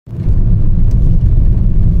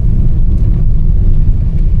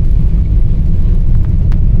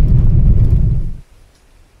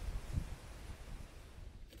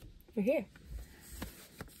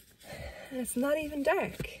it's not even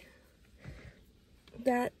dark.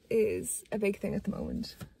 That is a big thing at the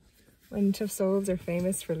moment. When tough souls are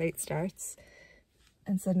famous for late starts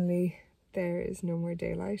and suddenly there is no more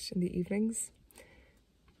daylight in the evenings.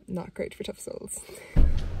 Not great for tough souls.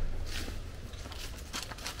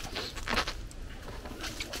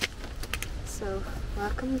 So,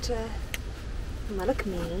 welcome to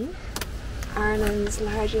Mullaghmeen, Ireland's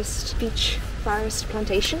largest beech forest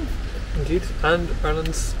plantation. Indeed, and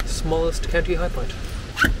Ireland's smallest county high point.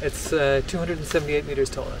 It's 278 metres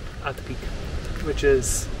tall at the peak, which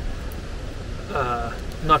is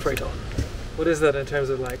not very tall. What is that in terms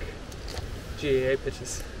of like GAA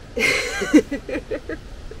pitches? 2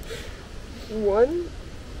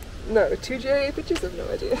 GAA pitches? I've no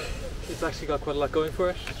idea. It's actually got quite a lot going for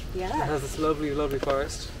it. Yeah. It has this lovely, lovely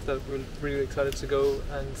forest that we're really excited to go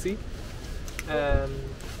and see.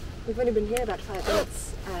 We've only been here about 5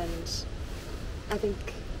 minutes and I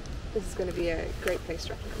think this is going to be a great place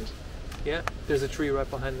to recommend. Yeah, there's a tree right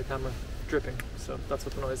behind the camera dripping, so that's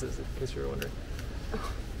what the noise is, in case you were wondering.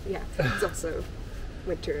 Oh, yeah, it's also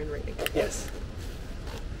winter and raining. Yes.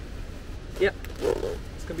 Yeah,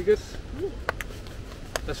 it's going to be good.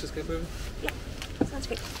 Let's just get moving. Yeah, sounds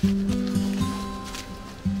great.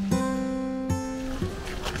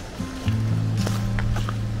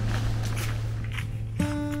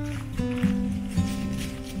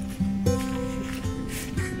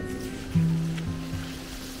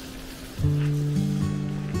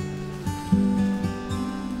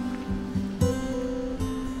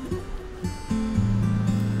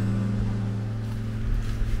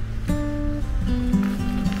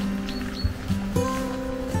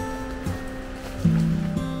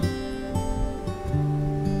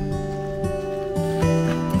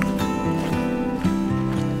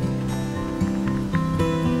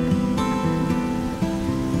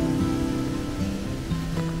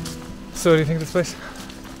 So what do you think of this place?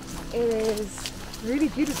 It is really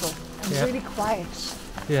beautiful and really quiet.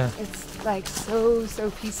 Yeah. It's like so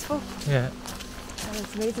peaceful. Yeah. And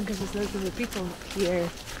it's amazing because there's loads of other people here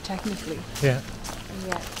technically. Yeah. And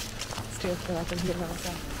yet still feel like I'm here by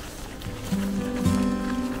myself.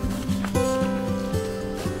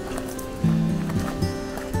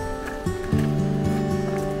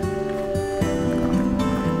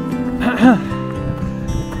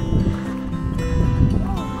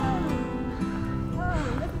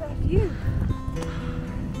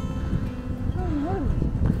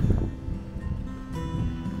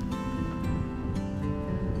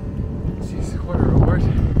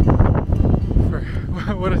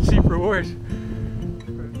 What a cheap reward.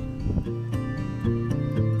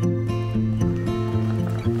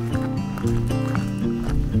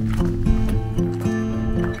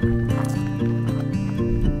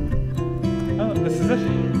 Oh, this is it.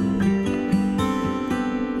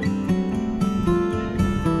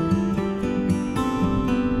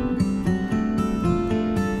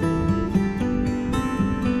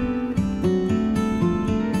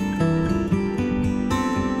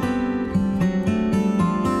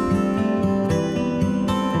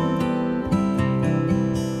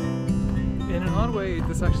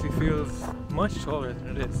 This actually feels much taller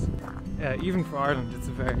than it is. Even for Ireland, it's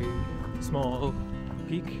a very small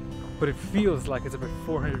peak, but it feels like it's about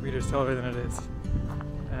 400 metres taller than it is.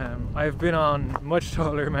 I've been on much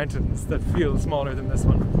taller mountains that feel smaller than this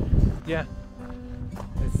one. Yeah,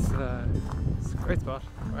 it's a great spot.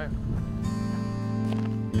 Wow.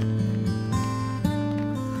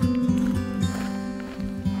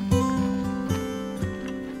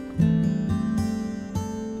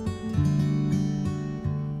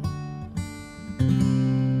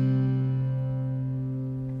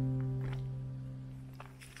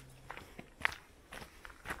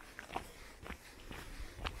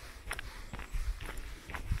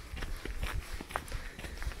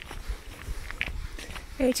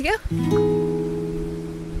 Ready to go?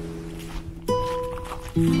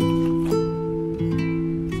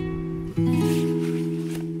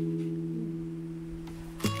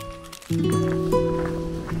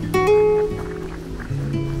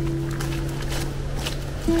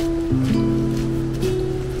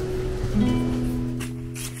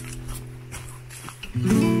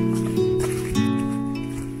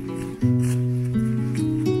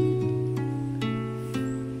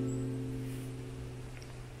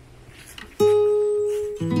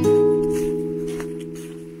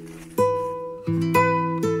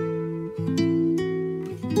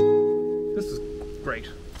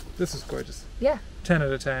 This is gorgeous. Yeah. 10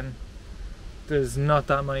 out of 10. There's not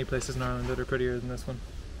that many places in Ireland that are prettier than this one.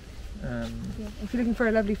 Yeah. If you're looking for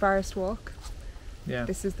a lovely forest walk, yeah,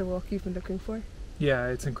 this is the walk you've been looking for. Yeah,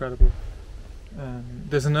 it's incredible.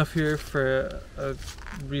 There's enough here for a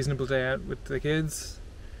reasonable day out with the kids,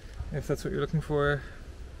 if that's what you're looking for.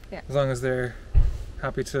 Yeah. As long as they're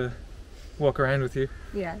happy to walk around with you.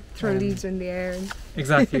 Yeah, throw leaves in the air. And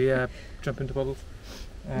exactly, yeah, jump into puddles.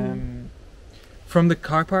 From the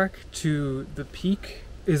car park to the peak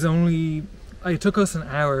is only, it took us an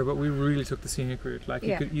hour, but we really took the scenic route. Like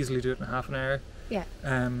you could easily do it in half an hour. Yeah.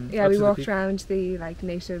 Yeah, we walked around the like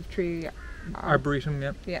native tree arboretum.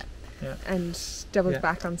 Yeah. Yeah. Yeah. And doubled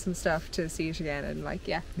back on some stuff to see it again, and like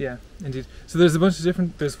yeah, indeed. So there's a bunch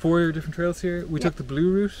of there's 4 different trails here. We took the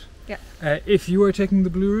blue route. If you are taking the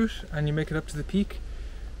blue route and you make it up to the peak,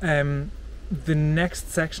 the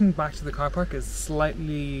next section back to the car park is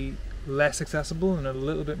slightly less accessible and a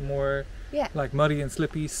little bit more like muddy and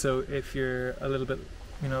slippy. So if you're a little bit,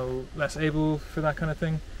 less able for that kind of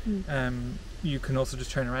thing, you can also just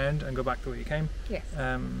turn around and go back the way you came. Yes.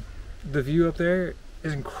 The view up there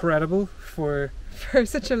is incredible for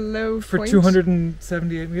such a low for point.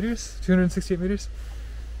 278 meters, 268 meters.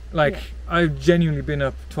 Like I've genuinely been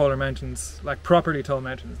up taller mountains, like properly tall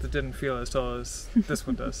mountains that didn't feel as tall as this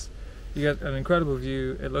one does. You get an incredible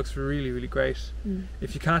view. It looks really, really great.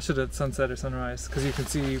 If you catch it at sunset or sunrise, because you can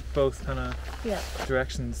see both kind of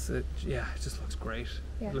directions. It just looks great.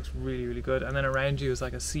 It looks really, really good. And then around you is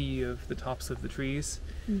like a sea of the tops of the trees.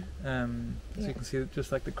 So you can see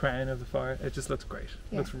just like the crown of the forest. It just looks great.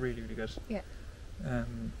 It looks really, really good.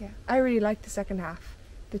 I really like the second half.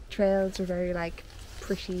 The trails are very like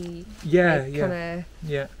pretty. A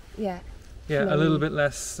little bit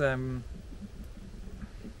less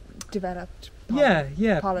developed.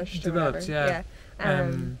 Polished. Developed.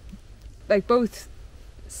 Like both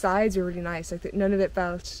sides are really nice. Like none of it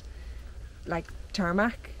felt like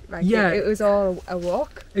tarmac. Like it was all a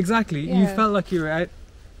walk. Exactly. You felt like you were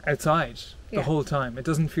outside the whole time. It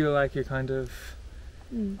doesn't feel like you're kind of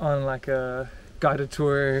on like a guided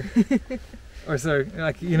tour or so,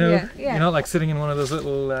 like you're not like sitting in one of those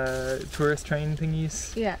little tourist train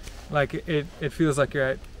thingies. Like it feels like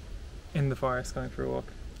you're out in the forest going for a walk.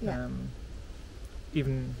 It's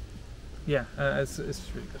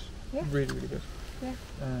really good. Really, really good.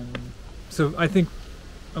 So I think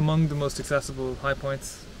among the most accessible high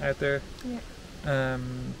points out there, but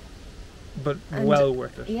well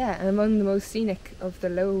worth it. And among the most scenic of the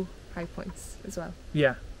low high points as well.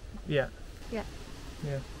 There's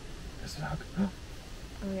a dog. Oh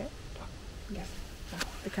yeah? Yes.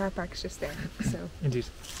 The car park's just there, so. Indeed.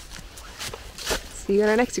 See you in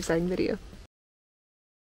our next exciting video.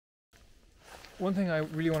 One thing I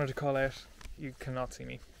really wanted to call out, you cannot see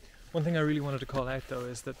me. One thing I really wanted to call out though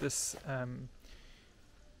is that this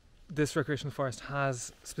this recreational forest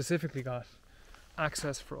has specifically got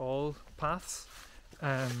access for all paths,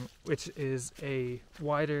 which is a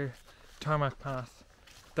wider tarmac path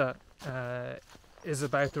that is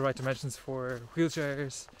about the right dimensions for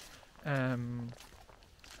wheelchairs, and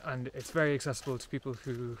it's very accessible to people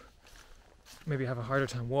who maybe have a harder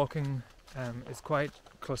time walking. It's quite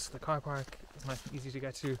close to the car park, it's nice and easy to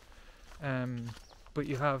get to, but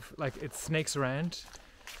you have like it snakes around,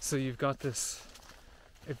 so you've got this,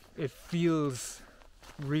 it feels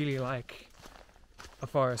really like a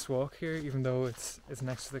forest walk here, even though it's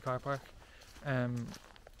next to the car park. And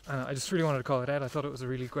I just really wanted to call it out. I thought it was a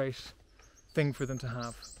really great thing for them to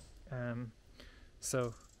have,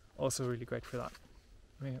 so also really great for that.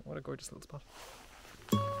 I mean, what a gorgeous little spot.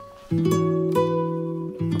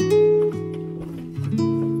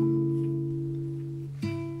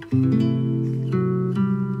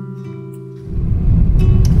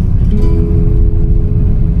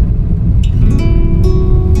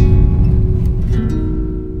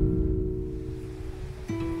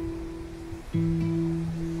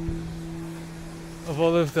 Of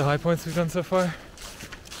all of the high points we've done so far,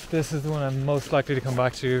 this is the one I'm most likely to come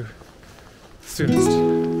back to soonest.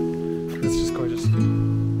 It's just gorgeous.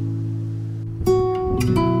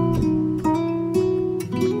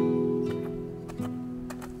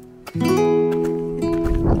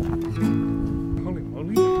 Holy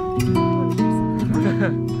moly.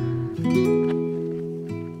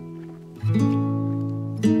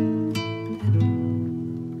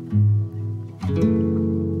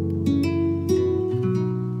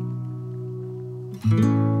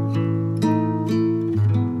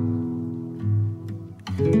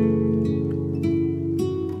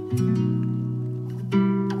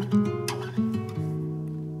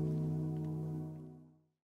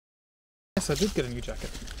 Yes, I did get a new jacket.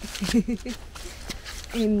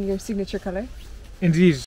 In your signature colour. Indeed.